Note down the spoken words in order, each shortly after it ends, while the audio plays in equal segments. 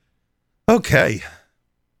Okay.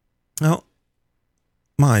 Well,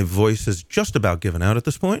 my voice is just about given out at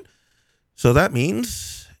this point. So that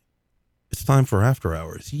means it's time for After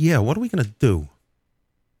Hours. Yeah, what are we going to do?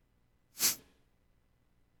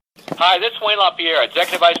 Hi, this is Wayne LaPierre,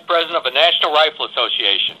 Executive Vice President of the National Rifle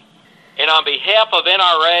Association. And on behalf of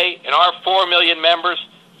NRA and our 4 million members,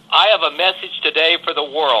 I have a message today for the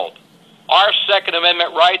world. Our Second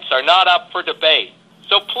Amendment rights are not up for debate.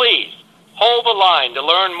 So please, hold the line to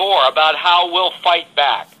learn more about how we'll fight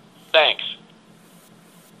back. Thanks.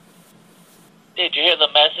 Did you hear the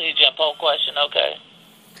message and poll question? Okay.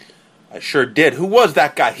 I sure did. Who was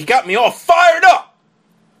that guy? He got me all fired up!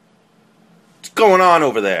 What's going on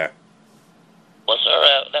over there? Well,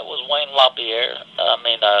 sir, that was Wayne LaPierre.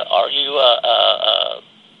 Are you,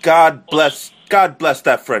 God bless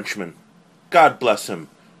that Frenchman. God bless him.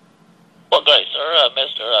 Well, great, sir.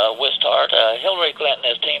 Mr. Wistart, Hillary Clinton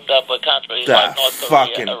has teamed up with countries like North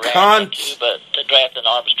Korea, Iran, and Cuba to draft an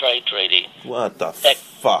arms trade treaty. What the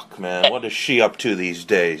fuck, man? What is she up to these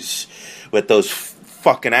days? With those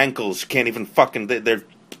fucking ankles, can't even fucking... They're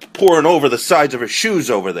pouring over the sides of her shoes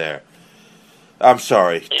over there. I'm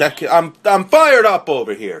sorry. I'm fired up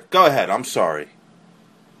over here. Go ahead. I'm sorry.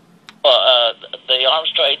 Well, the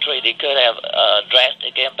arms trade treaty could have a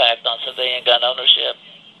drastic impact on civilian gun ownership.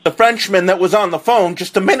 The Frenchman that was on the phone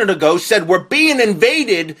just a minute ago said we're being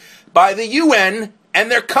invaded by the UN and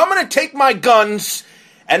they're coming to take my guns.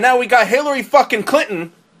 And now we got Hillary fucking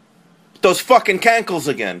Clinton. Those fucking cankles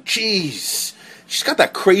again. Jeez. She's got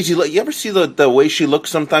that crazy look. You ever see the way she looks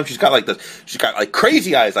sometimes? She's got like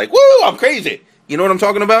crazy eyes. Like, woo, I'm crazy. You know what I'm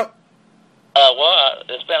talking about? Well,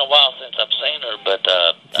 it's been a while since I've seen her, but...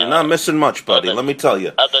 You're not missing much, buddy, let me tell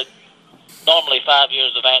you. Normally 5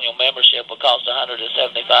 years of annual membership would cost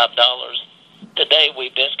 $175. Today, we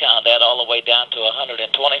discount that all the way down to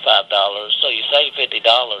 $125, so you save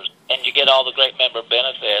 $50, and you get all the great member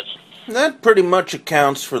benefits. That pretty much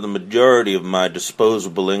accounts for the majority of my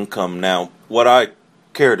disposable income. Now, what I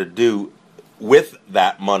care to do with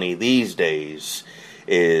that money these days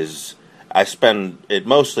is I spend it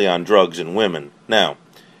mostly on drugs and women. Now,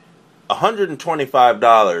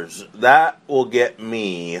 $125, that'll get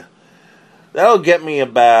me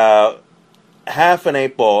about half an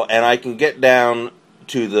 8-ball, and I can get down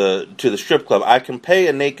to the strip club. I can pay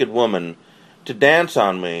a naked woman to dance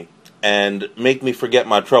on me and make me forget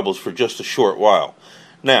my troubles for just a short while.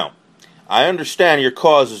 Now, I understand your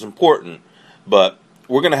cause is important, but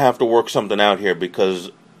we're going to have to work something out here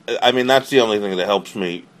because, that's the only thing that helps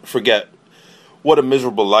me forget what a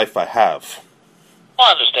miserable life I have.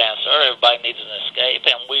 I understand, sir. Everybody needs an escape,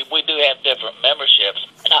 and we do have different memberships.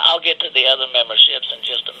 And I'll get to the other memberships in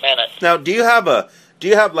just a minute. Now, do you have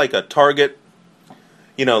like a target?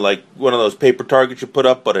 You know, like one of those paper targets you put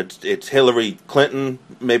up, but it's Hillary Clinton,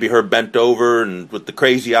 maybe her bent over and with the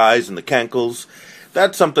crazy eyes and the cankles.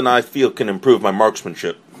 That's something I feel can improve my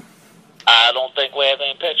marksmanship. I don't think we have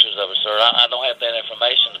any pictures of her, sir. I don't have that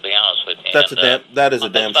information, to be honest with you. That is a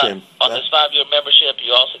damn shame. On this 5-year membership,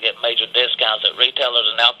 you also get major discounts at retailers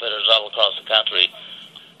and outfitters all across the country.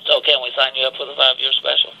 So can we sign you up for the 5-year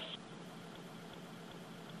special?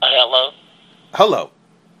 Hello? Hello.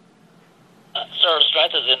 Sir,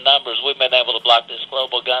 strength is in numbers. We've been able to block this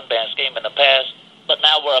global gun ban scheme in the past, but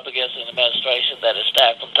now we're up against an administration that is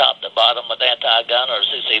stacked from top to bottom with anti-gunners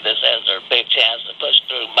who see this as their big chance to push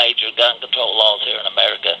through major gun control laws here in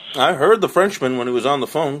America. I heard the Frenchman when he was on the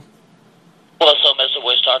phone. Well, so, Mr.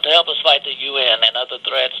 Wistart, to help us fight the UN and other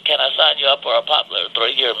threats, can I sign you up for a popular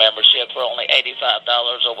 3-year membership for only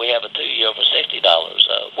 $85, or we have a 2-year for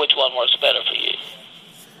 $60? Which one works better for you?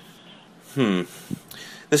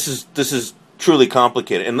 This is truly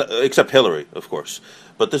complicated, and except Hillary, of course.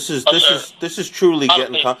 But this is truly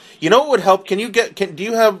getting. You know what would help? Do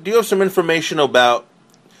you have some information about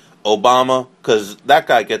Obama? Because that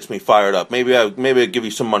guy gets me fired up. Maybe I give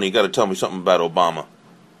you some money. You got to tell me something about Obama.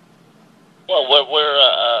 Well, we're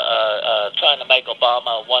trying to make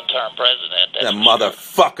Obama a one-term president. That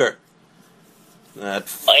motherfucker.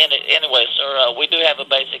 Anyway, sir, we do have a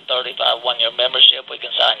basic 35 one-year membership. We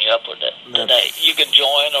can sign you up for that today. You can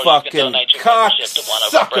join, or you can donate your membership to one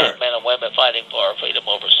of our brave men and women fighting for our freedom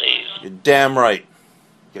overseas. You're damn right.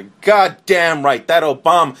 You're goddamn right. That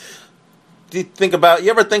Obama. You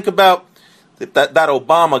ever think about if that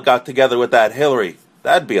Obama got together with that Hillary?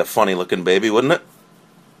 That'd be a funny-looking baby, wouldn't it?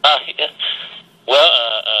 Yeah.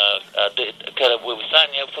 Well, could we sign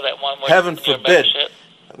you up for that one? Heaven forbid.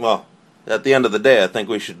 Well, at the end of the day, I think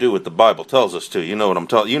we should do what the Bible tells us to. You know what I'm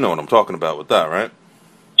talking about with that, right?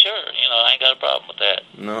 Sure. I ain't got a problem with that.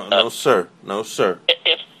 No, sir. No, sir.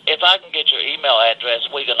 If I can get your email address,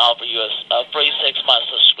 we can offer you a free 6-month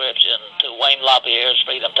subscription to Wayne LaPierre's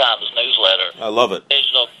Freedom Times newsletter. I love it.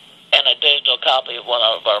 And a digital copy of one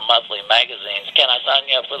of our monthly magazines. Can I sign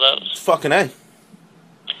you up for those? Fucking A.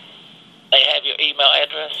 They have your email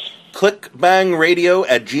address?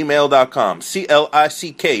 clickbangradio@gmail.com.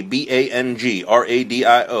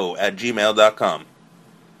 ClickBangradio@gmail.com.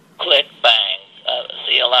 Clickbang.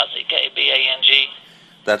 ClickBang.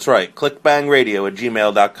 That's right.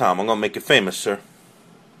 Clickbangradio@gmail.com. I'm going to make you famous, sir.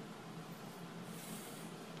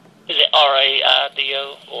 Is it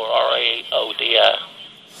RAIDO or RAODI?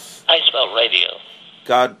 I spell radio.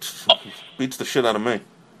 God beats the shit out of me.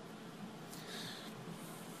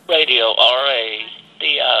 Radio,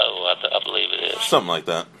 RADIO, I believe it is. Something like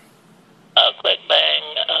that.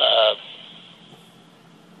 Clickbang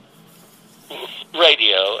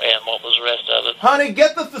radio, and what was the rest of it? Honey,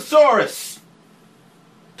 get the thesaurus!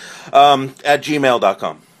 At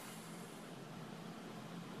gmail.com.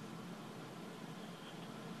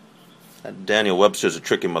 That Daniel Webster's a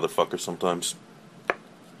tricky motherfucker sometimes.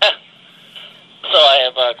 So I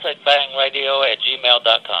have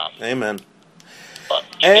clickbangradio@gmail.com. Amen. Well,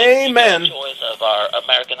 Amen. You get a choice of our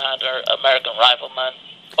American Hunter, American Rifleman,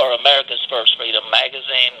 or America's First Freedom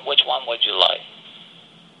magazine. Which one would you like?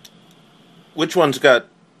 Which one's got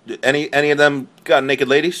any of them got naked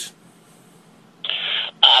ladies?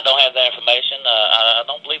 I don't have that information. I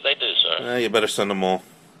don't believe they do, sir. You better send them all.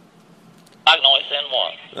 I can only send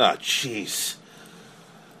one. Ah, jeez.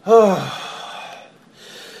 Oh.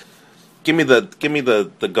 Give me the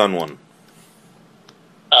gun one.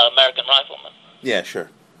 American Rifleman. Yeah, sure.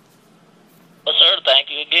 Well, sir, thank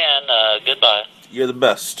you again. Goodbye. You're the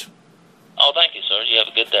best. Oh, thank you, sir. You have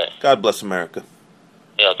a good day. God bless America.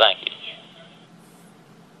 Yeah, thank you.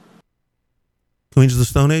 Queens of the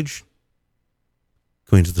Stone Age?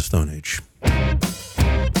 Queens of the Stone Age.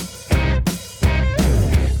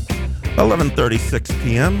 11:36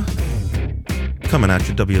 p.m. Coming at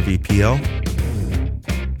you, WVPL.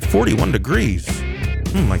 41 degrees.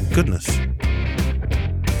 Oh, my goodness.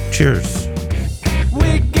 Cheers.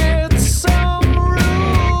 We get some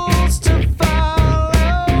rules to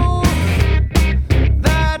follow.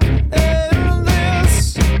 That and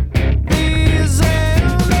this, these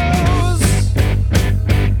and those.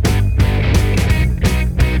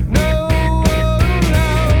 No one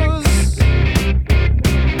knows.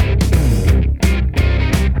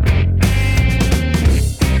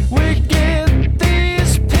 We get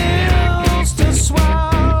these pills to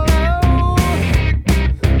swallow.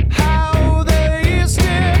 How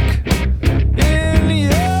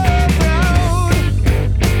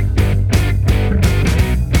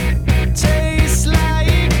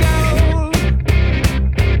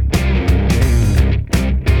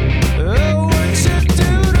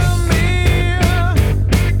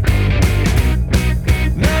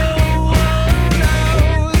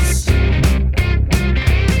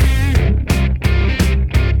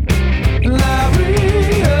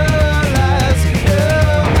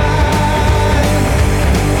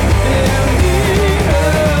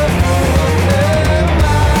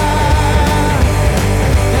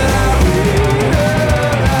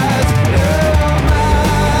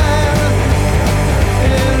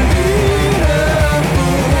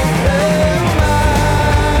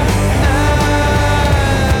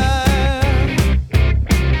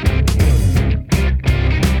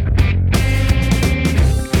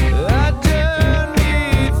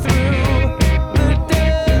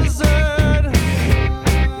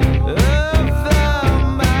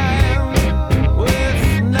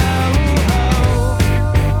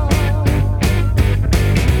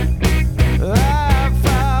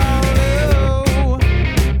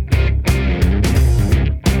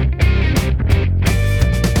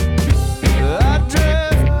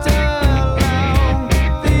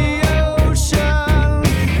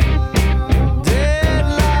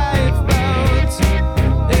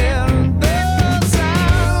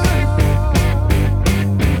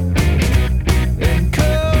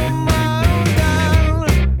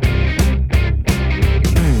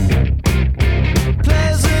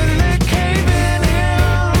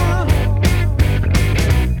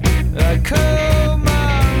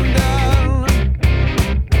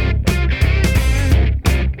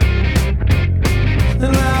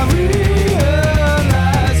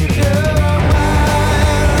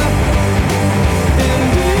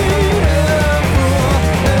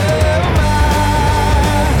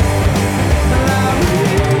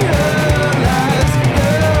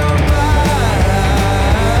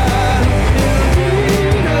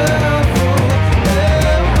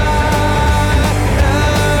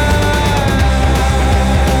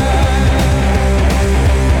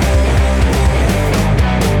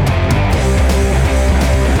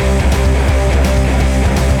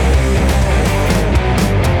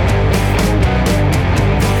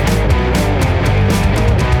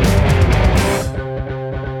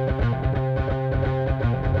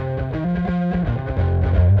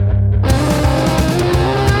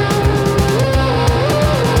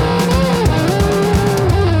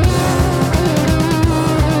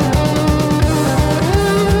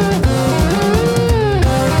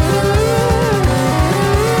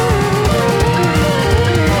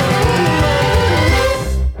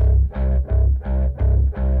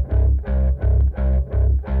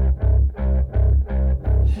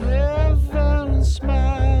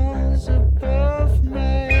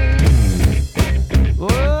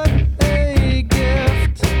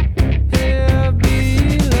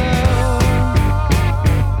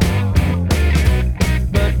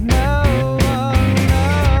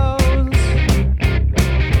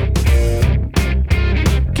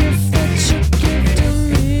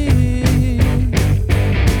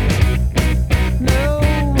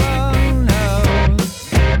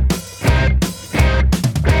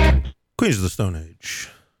Stone Age.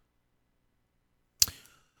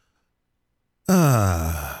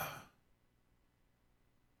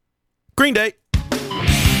 Green Day.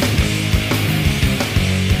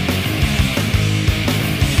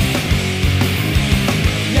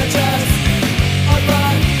 You're just a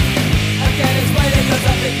run. I can't explain it 'cause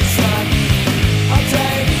I think you suck. I'll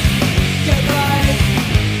take your pride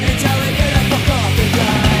in telling you to fuck off and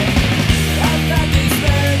die. I've had this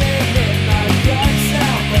burning in my guts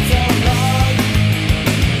now for so long.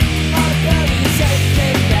 My belly's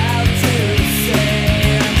aching now to say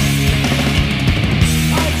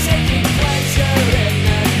I'm taking pleasure in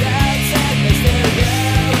the dance and Mr. You.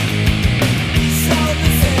 So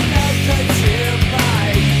listen up, 'cause you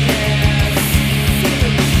might miss.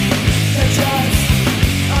 You're just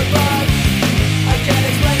a bug. I can't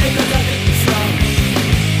explain it 'cause I think you're strong.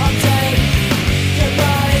 I'm taking your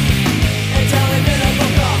pride and telling you to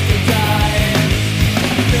fuck off and die.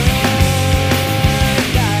 Good night.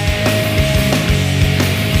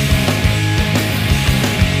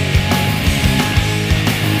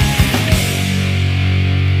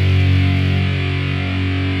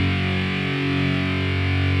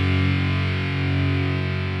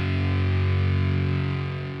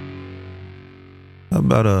 How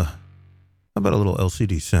about a little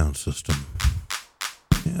LCD sound system?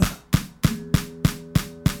 Yeah.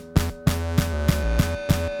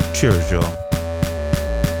 Cheers, y'all.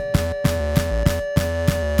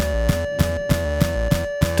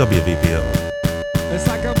 WVPL. It's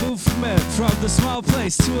like a movement from the small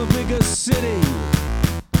place to a bigger city.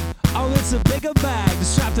 Oh, it's a bigger bag to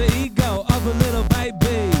strap the ego of a little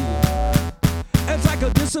baby. It's like a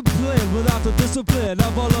discipline without the discipline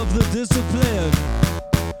of all of the discipline.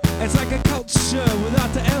 It's like a culture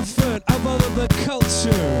without the effort of all of the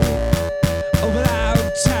culture. Oh, but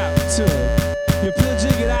I'm tapped. You're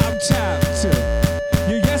pillaging and I'm tapped.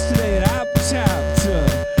 You're yesterday and I'm tapped.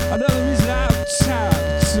 Another reason I'm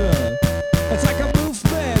tapped. It's like a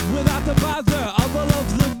movement without the bother of all of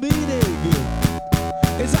the meaning.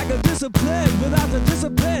 It's like a discipline without the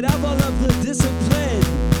discipline of all of the discipline.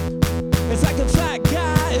 It's like a fat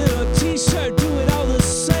guy in a t-shirt doing all the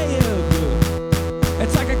saying.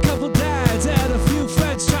 It's like a couple dads and a few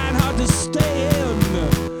friends trying hard to stay in.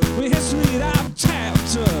 With history and I'm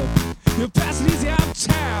tapped. You're passing easy, I'm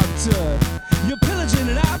tapped. You're pillaging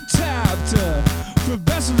and I'm tapped. For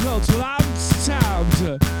best results, well, I'm tapped.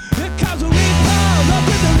 Here comes a repo, up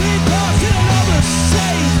in the repo, sitting on the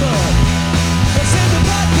saber. They say the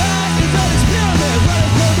black guy is on his pyramid,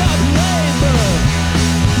 running for the labor.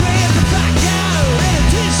 Wearing the black guy in a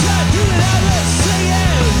t-shirt, doing all the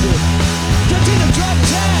singing. Touching the drum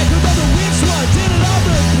tag, remember which one did it on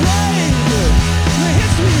the blade. The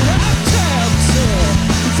history that I'm tapped.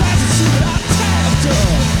 It's nice to see that I'm tapped.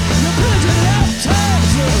 You're pillaging and I'm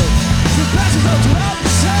tapped. The passes up to I'm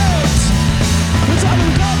tapped. It's all the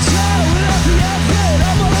culture without the effort.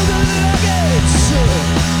 I'm all over the nuggets.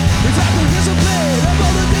 It's like a discipline. I'm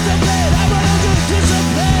all the discipline. I'm all over the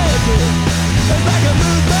discipline. It's like a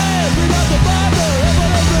movement without the Bible. I'm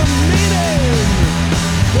all over the meaning.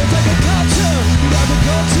 It's like a culture without the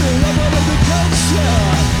culture. I'm all over the culture.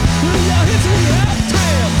 With your history, I'm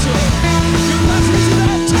tapped. Your passes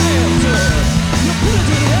and I'm tapped. Your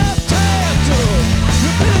pillaging and I'm tapped.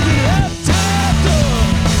 Your pillaging and I'm tapped.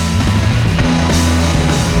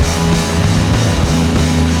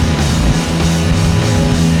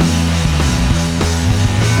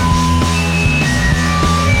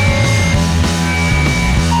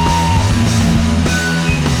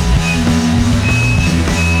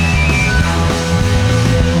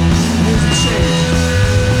 Here's the change.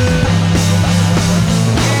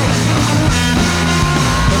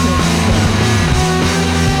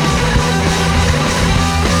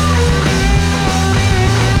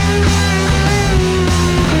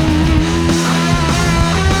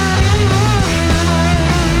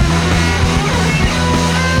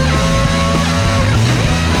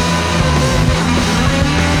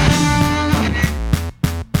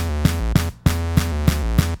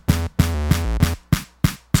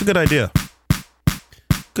 It's a good idea.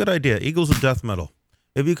 Good idea. Eagles of Death Metal.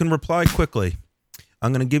 If you can reply quickly,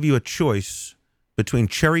 I'm going to give you a choice between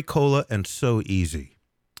Cherry Cola and So Easy.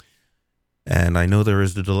 And I know there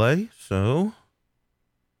is a delay, so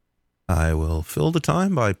I will fill the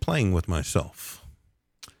time by playing with myself.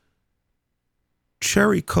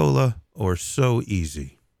 Cherry Cola or So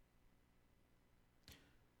Easy.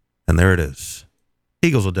 And there it is.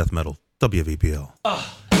 Eagles of Death Metal, WVPL.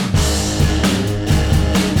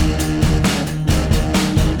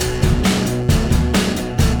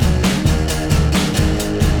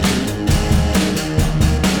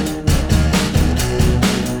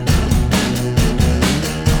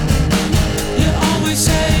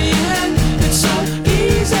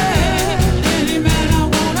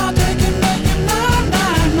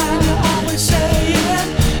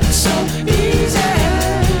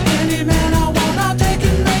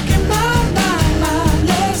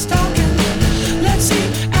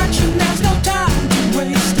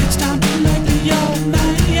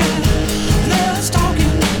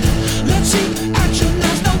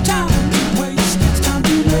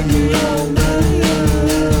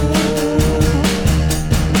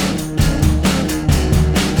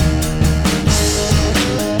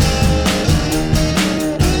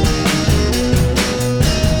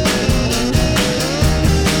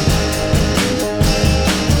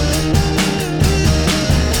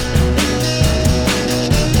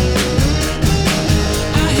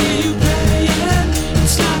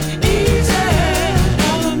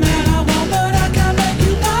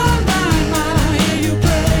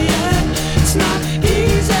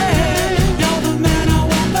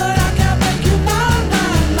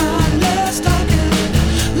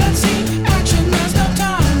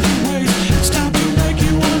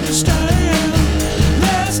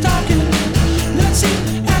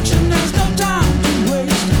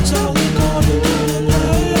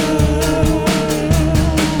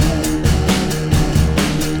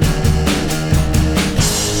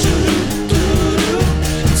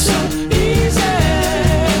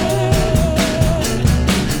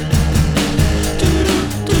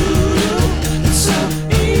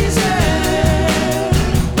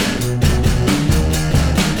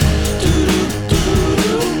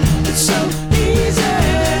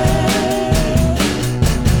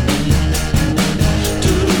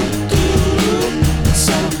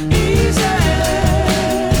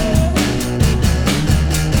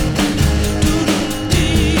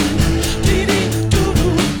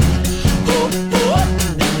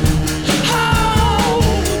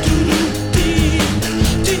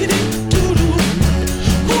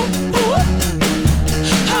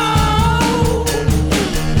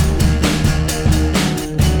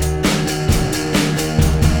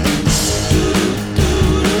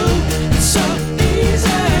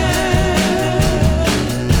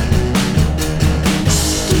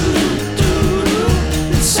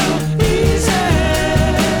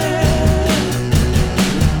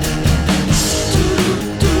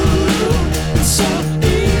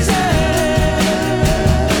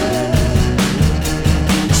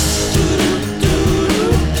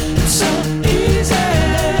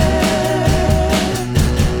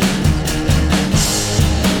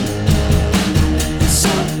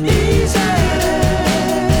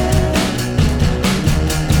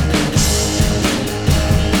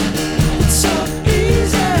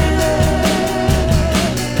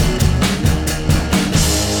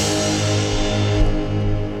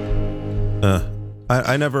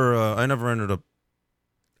 I never ended up.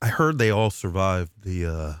 I heard they all survived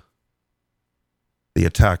the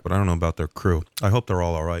attack, but I don't know about their crew. I hope they're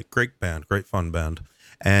all right. Great band, great fun band.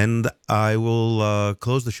 And I will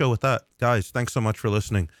close the show with that. Guys, thanks so much for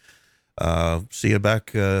listening. See you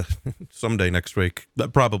back someday next week,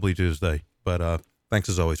 probably Tuesday. But thanks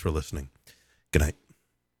as always for listening. Good night.